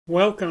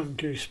Welcome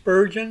to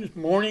Spurgeon's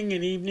Morning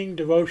and Evening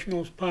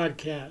Devotionals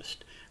Podcast.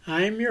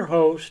 I am your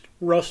host,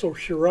 Russell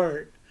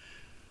Sherrard.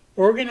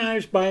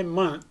 Organized by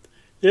month,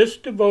 this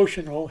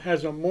devotional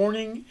has a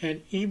morning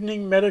and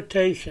evening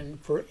meditation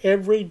for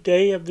every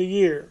day of the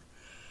year.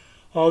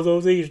 Although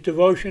these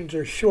devotions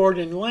are short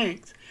in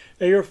length,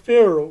 they are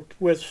filled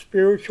with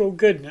spiritual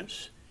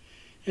goodness.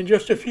 In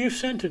just a few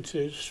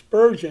sentences,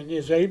 Spurgeon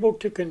is able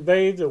to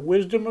convey the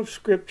wisdom of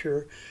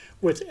Scripture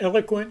with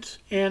eloquence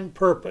and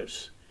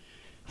purpose.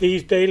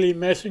 These daily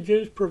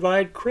messages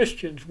provide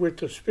Christians with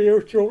the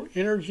spiritual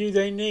energy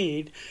they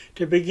need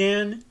to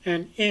begin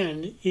and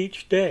end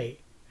each day.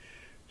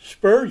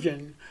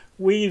 Spurgeon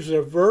weaves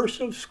a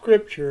verse of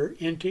Scripture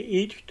into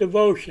each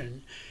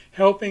devotion,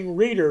 helping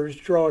readers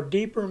draw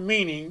deeper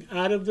meaning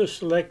out of the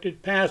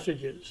selected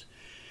passages.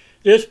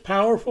 This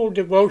powerful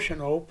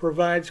devotional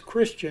provides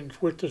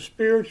Christians with the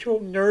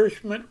spiritual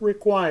nourishment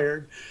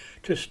required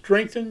to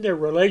strengthen their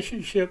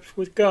relationships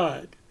with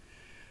God.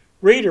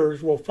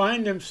 Readers will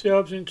find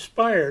themselves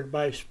inspired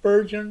by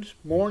Spurgeon's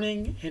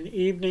morning and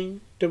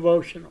evening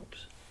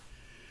devotionals.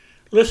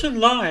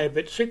 Listen live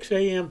at 6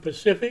 a.m.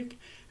 Pacific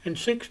and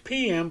 6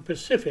 p.m.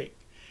 Pacific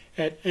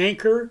at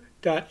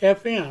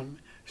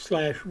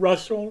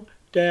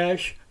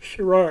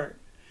anchor.fm/Russell-Sherrard.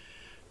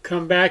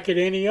 Come back at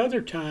any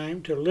other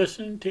time to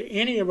listen to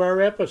any of our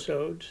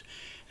episodes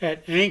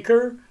at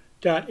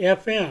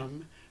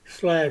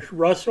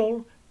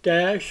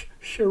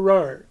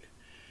anchor.fm/Russell-Sherrard.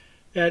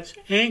 That's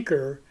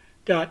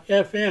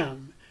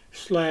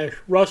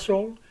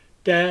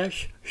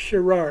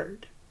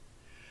anchor.fm/Russell-Sherrard.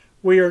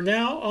 We are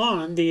now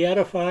on the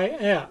Edify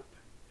app.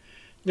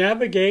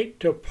 Navigate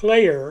to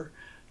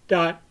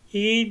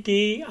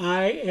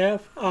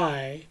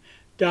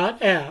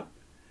player.edifi.app,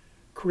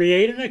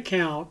 create an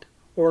account,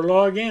 or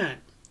log in.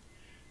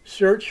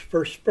 Search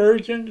for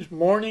Spurgeon's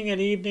Morning and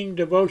Evening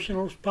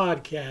Devotionals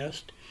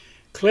Podcast,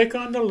 click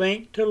on the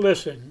link to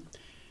listen,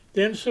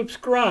 then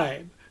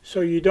subscribe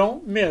so you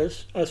don't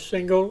miss a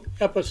single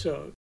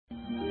episode.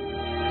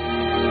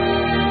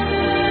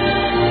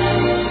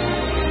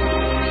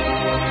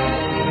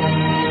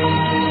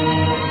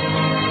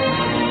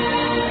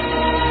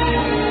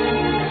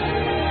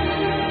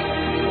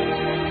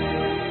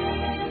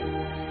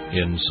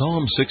 In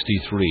Psalm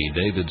 63,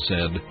 David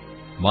said,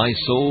 "My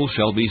soul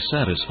shall be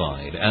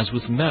satisfied as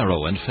with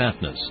marrow and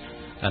fatness,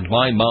 and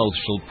my mouth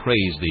shall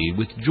praise thee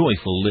with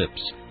joyful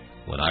lips,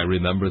 when I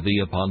remember thee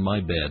upon my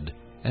bed,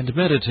 and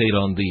meditate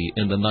on thee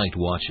in the night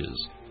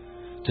watches."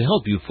 To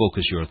help you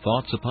focus your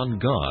thoughts upon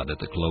God at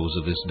the close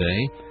of this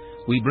day,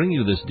 we bring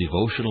you this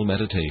devotional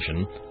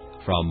meditation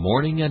from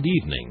Morning and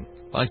Evening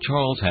by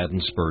Charles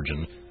Haddon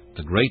Spurgeon,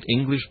 the great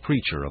English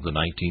preacher of the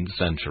 19th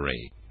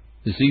century.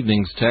 This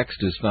evening's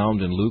text is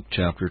found in Luke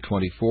chapter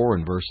 24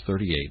 and verse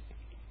 38.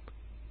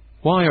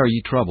 "Why are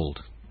ye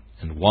troubled,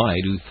 and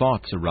why do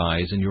thoughts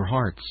arise in your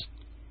hearts?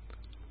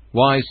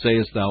 Why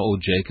sayest thou, O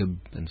Jacob,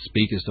 and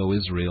speakest, O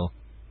Israel,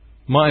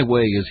 My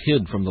way is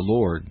hid from the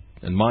Lord,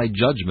 and my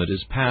judgment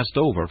is passed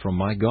over from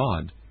my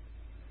God?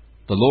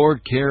 The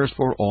Lord cares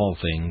for all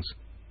things,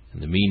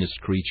 and the meanest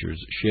creatures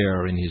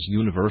share in His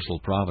universal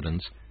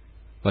providence,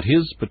 but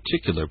His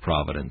particular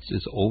providence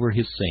is over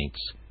His saints.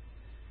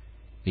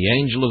 The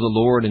angel of the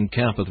Lord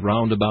encampeth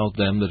round about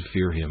them that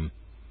fear Him.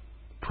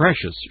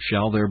 Precious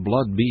shall their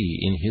blood be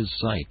in His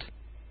sight.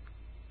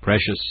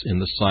 Precious in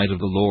the sight of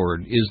the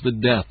Lord is the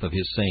death of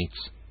His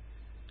saints.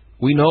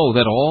 We know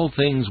that all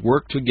things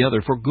work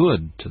together for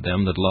good to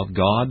them that love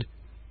God,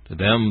 to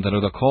them that are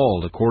the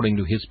called according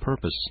to His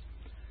purpose."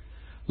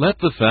 Let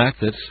the fact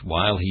that,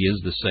 while He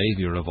is the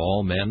Savior of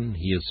all men,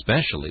 He is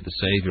specially the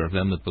Savior of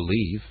them that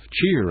believe,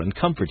 cheer and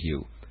comfort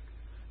you.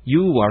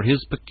 You are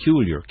His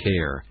peculiar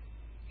care,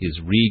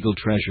 His regal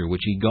treasure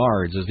which He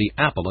guards as the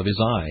apple of His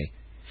eye,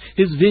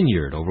 His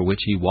vineyard over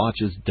which He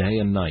watches day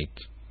and night.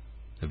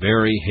 The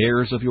very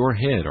hairs of your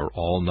head are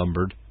all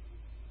numbered.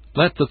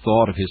 Let the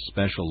thought of His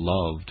special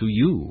love to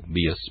you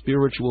be a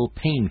spiritual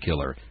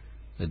painkiller,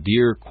 a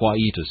dear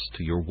quietus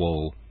to your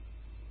woe.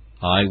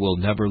 "I will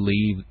never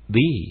leave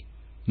thee,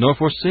 nor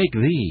forsake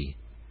thee."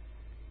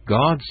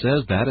 God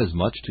says that as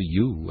much to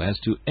you as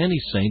to any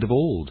saint of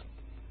old.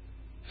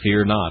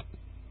 "Fear not,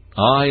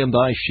 I am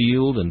thy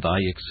shield and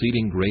thy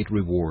exceeding great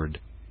reward."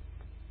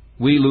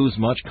 We lose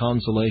much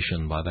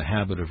consolation by the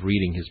habit of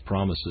reading His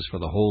promises for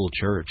the whole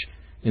church,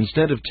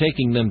 instead of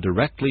taking them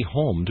directly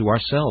home to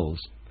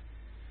ourselves.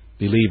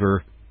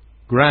 Believer,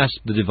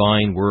 grasp the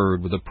divine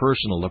word with a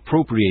personal,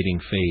 appropriating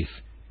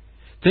faith.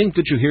 Think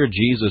that you hear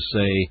Jesus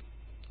say,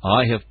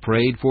 "I have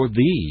prayed for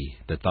thee,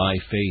 that thy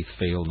faith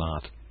fail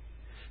not."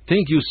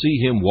 Think you see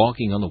Him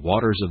walking on the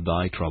waters of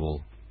thy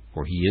trouble,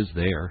 for He is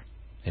there,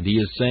 and He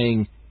is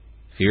saying,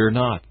 "Fear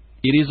not,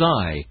 it is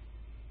I,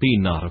 be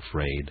not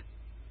afraid."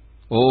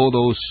 Oh,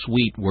 those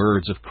sweet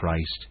words of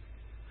Christ!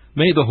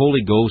 May the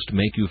Holy Ghost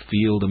make you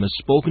feel them as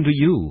spoken to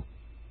you.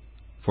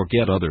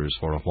 Forget others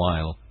for a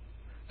while.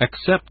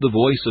 Accept the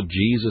voice of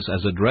Jesus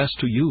as addressed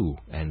to you,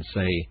 and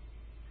say,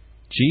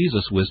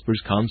 "Jesus whispers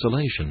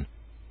consolation.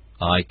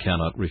 I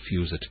cannot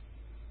refuse it.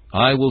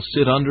 I will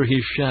sit under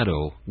his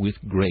shadow with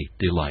great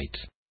delight.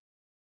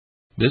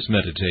 This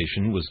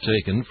meditation was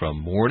taken from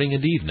Morning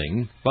and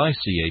Evening by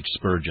C.H.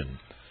 Spurgeon.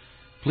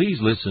 Please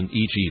listen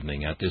each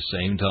evening at this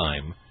same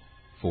time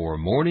for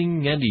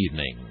Morning and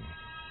Evening.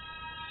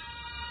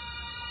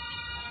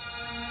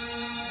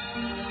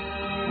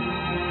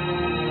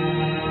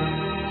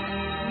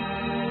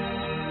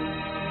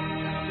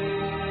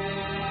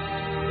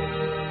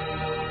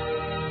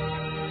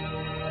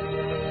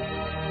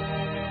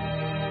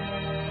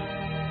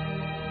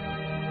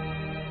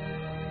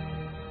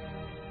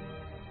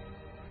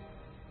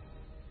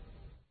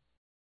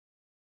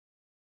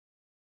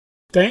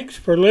 Thanks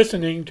for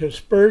listening to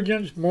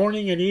Spurgeon's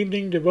Morning and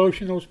Evening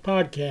Devotionals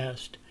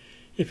podcast.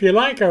 If you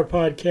like our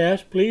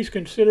podcast, please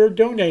consider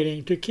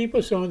donating to keep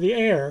us on the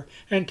air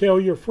and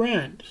tell your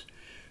friends.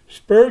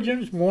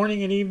 Spurgeon's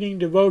Morning and Evening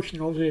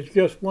Devotionals is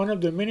just one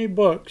of the many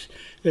books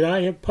that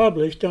I have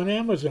published on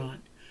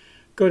Amazon.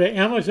 Go to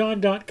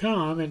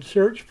Amazon.com and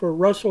search for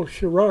Russell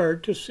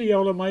Sherrard to see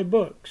all of my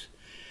books.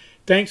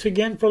 Thanks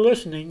again for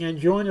listening, and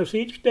join us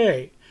each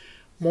day,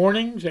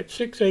 mornings at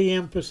 6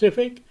 a.m.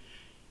 Pacific,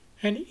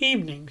 and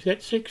evenings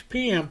at 6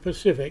 p.m.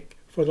 Pacific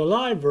for the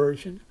live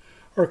version,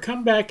 or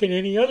come back at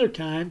any other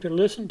time to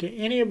listen to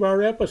any of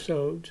our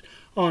episodes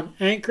on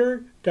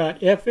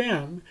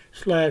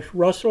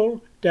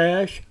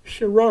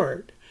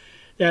anchor.fm/Russell-Sherrard.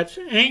 That's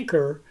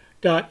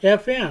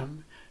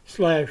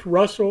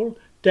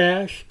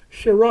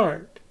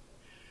anchor.fm/Russell-Sherrard.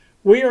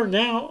 We are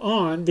now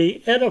on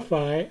the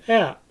Edify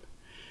app.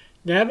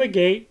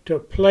 Navigate to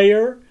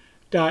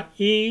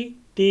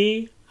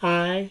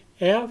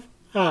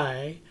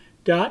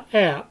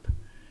player.edifi.app.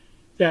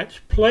 That's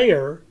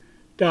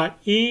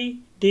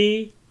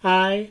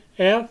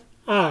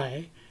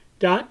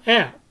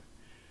player.edifi.app.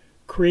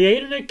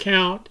 Create an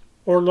account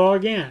or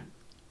log in.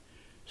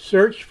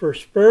 Search for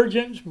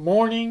Spurgeon's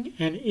Morning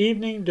and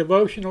Evening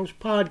Devotionals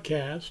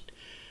podcast.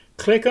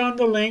 Click on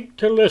the link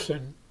to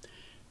listen,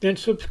 then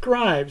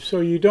subscribe so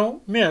you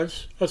don't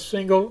miss a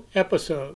single episode.